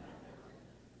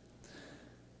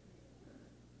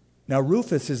 Now,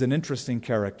 Rufus is an interesting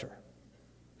character.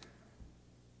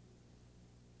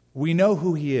 We know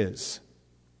who he is.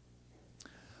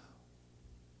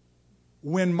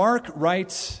 When Mark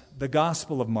writes the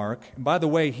Gospel of Mark, and by the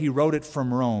way, he wrote it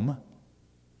from Rome,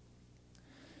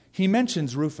 he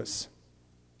mentions Rufus.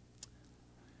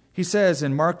 He says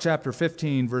in Mark chapter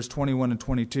 15, verse 21 and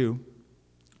 22,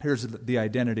 here's the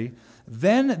identity.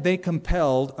 Then they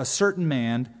compelled a certain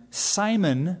man,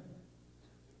 Simon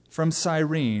from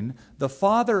Cyrene, the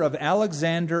father of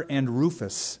Alexander and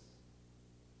Rufus,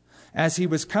 as he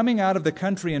was coming out of the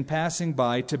country and passing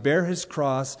by, to bear his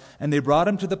cross, and they brought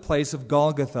him to the place of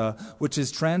Golgotha, which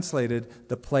is translated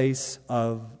the place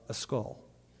of a skull.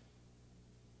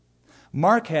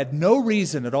 Mark had no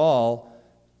reason at all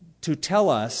to tell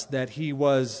us that he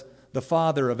was the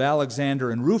father of Alexander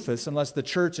and Rufus unless the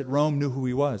church at Rome knew who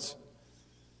he was.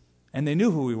 And they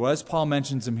knew who he was. Paul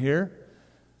mentions him here.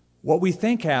 What we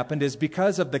think happened is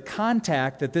because of the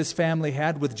contact that this family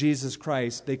had with Jesus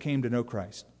Christ, they came to know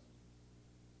Christ.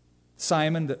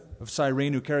 Simon of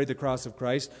Cyrene, who carried the cross of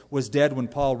Christ, was dead when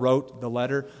Paul wrote the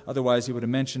letter. Otherwise, he would have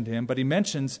mentioned him. But he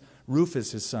mentions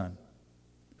Rufus, his son,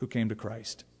 who came to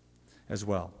Christ as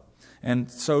well. And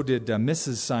so did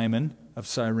Mrs. Simon of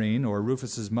Cyrene, or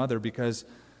Rufus's mother, because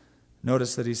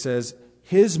notice that he says,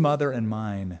 his mother and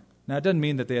mine. Now, it doesn't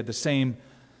mean that they had the same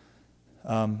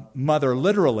mother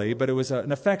literally, but it was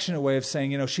an affectionate way of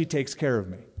saying, she takes care of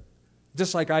me.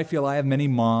 Just like I feel I have many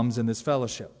moms in this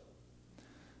fellowship.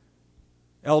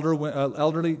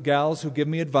 Elderly gals who give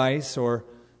me advice or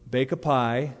bake a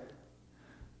pie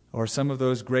or some of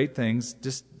those great things,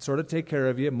 just sort of take care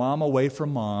of you. Mom away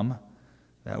from mom.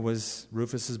 That was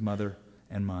Rufus's mother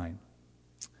and mine.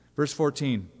 Verse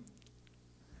 14.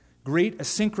 Greet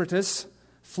Asyncritus,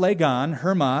 Phlegon,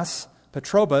 Hermas,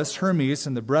 Patrobas, Hermes,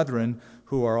 and the brethren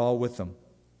who are all with them.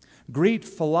 Greet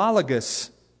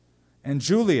Philologus and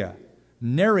Julia,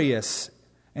 Nereus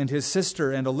and his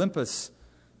sister, and Olympus,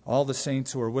 all the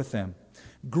saints who are with them.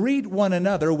 Greet one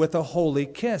another with a holy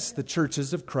kiss. The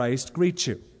churches of Christ greet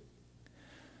you.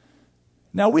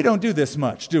 Now, we don't do this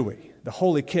much, do we? The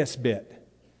holy kiss bit.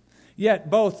 Yet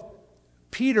both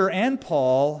Peter and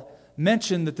Paul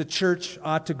mention that the church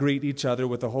ought to greet each other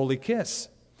with a holy kiss.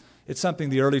 It's something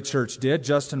the early church did.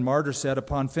 Justin Martyr said,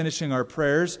 upon finishing our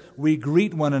prayers, we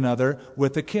greet one another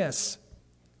with a kiss.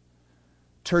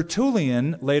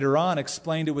 Tertullian later on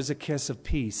explained it was a kiss of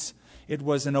peace. It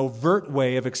was an overt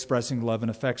way of expressing love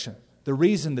and affection. The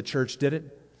reason the church did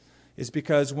it is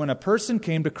because when a person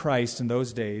came to Christ in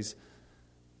those days,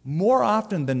 more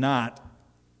often than not,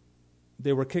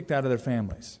 they were kicked out of their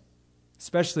families,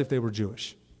 especially if they were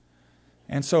Jewish.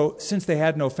 And so, since they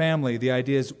had no family, the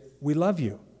idea is, we love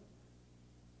you.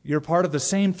 You're part of the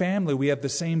same family. We have the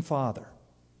same Father.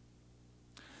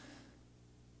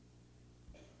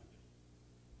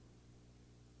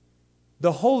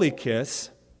 The holy kiss,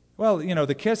 well,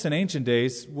 the kiss in ancient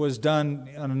days was done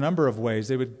in a number of ways.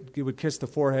 They would kiss the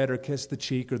forehead or kiss the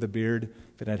cheek or the beard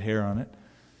if it had hair on it.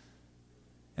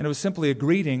 And it was simply a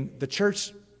greeting. The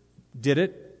church did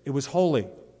it. It was holy.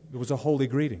 It was a holy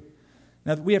greeting.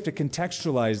 Now, we have to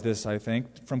contextualize this, I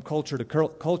think, from culture to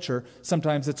culture.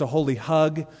 Sometimes it's a holy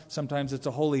hug. Sometimes it's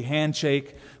a holy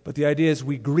handshake. But the idea is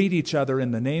we greet each other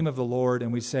in the name of the Lord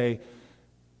and we say,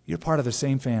 you're part of the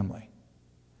same family.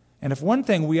 And if one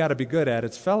thing we ought to be good at,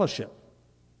 it's fellowship.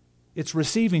 It's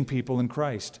receiving people in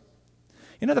Christ.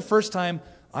 The first time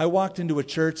I walked into a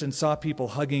church and saw people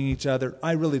hugging each other,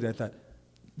 I really thought,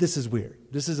 this is weird.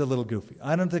 This is a little goofy.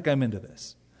 I don't think I'm into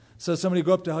this. So somebody would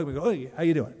go up to hug me and go, hey, how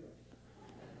you doing?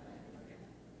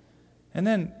 And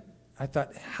then I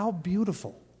thought, how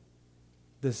beautiful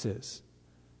this is.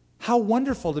 How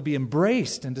wonderful to be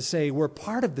embraced and to say we're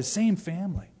part of the same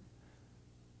family.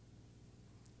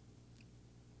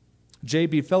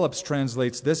 J.B. Phillips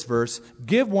translates this verse,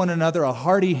 give one another a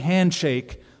hearty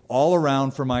handshake all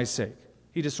around for my sake.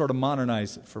 He just sort of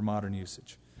modernized it for modern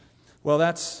usage. Well,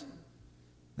 that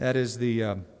is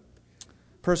the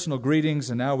personal greetings,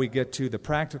 and now we get to the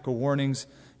practical warnings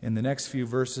in the next few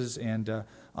verses, and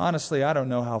honestly, I don't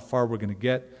know how far we're going to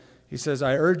get. He says,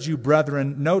 I urge you,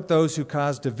 brethren, note those who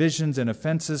cause divisions and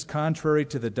offenses contrary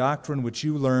to the doctrine which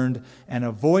you learned, and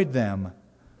avoid them.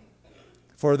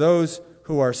 For those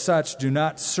who are such do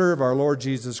not serve our Lord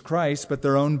Jesus Christ, but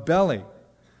their own belly,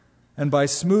 and by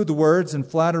smooth words and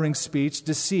flattering speech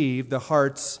deceive the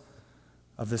hearts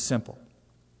of the simple.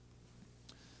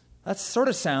 That sort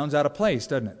of sounds out of place,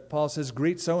 doesn't it? Paul says,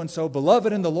 greet so-and-so,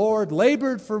 beloved in the Lord,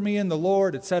 labored for me in the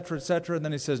Lord, etc., etc. And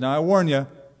then he says, now I warn you,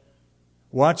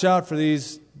 watch out for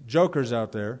these jokers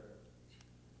out there.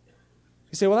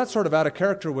 You say, well, that's sort of out of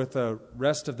character with the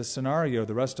rest of the scenario,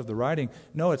 the rest of the writing.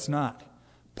 No, it's not.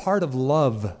 Part of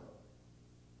love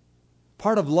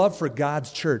for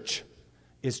God's church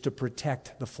is to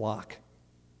protect the flock.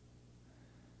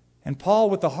 And Paul,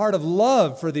 with the heart of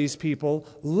love for these people,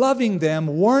 loving them,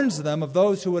 warns them of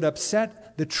those who would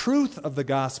upset the truth of the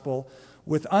gospel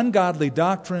with ungodly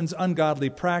doctrines,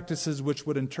 ungodly practices, which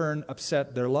would in turn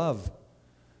upset their love.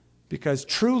 Because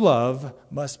true love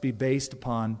must be based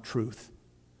upon truth.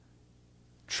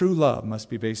 True love must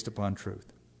be based upon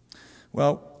truth.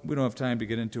 Well, we don't have time to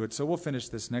get into it, so we'll finish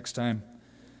this next time.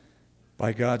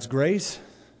 By God's grace,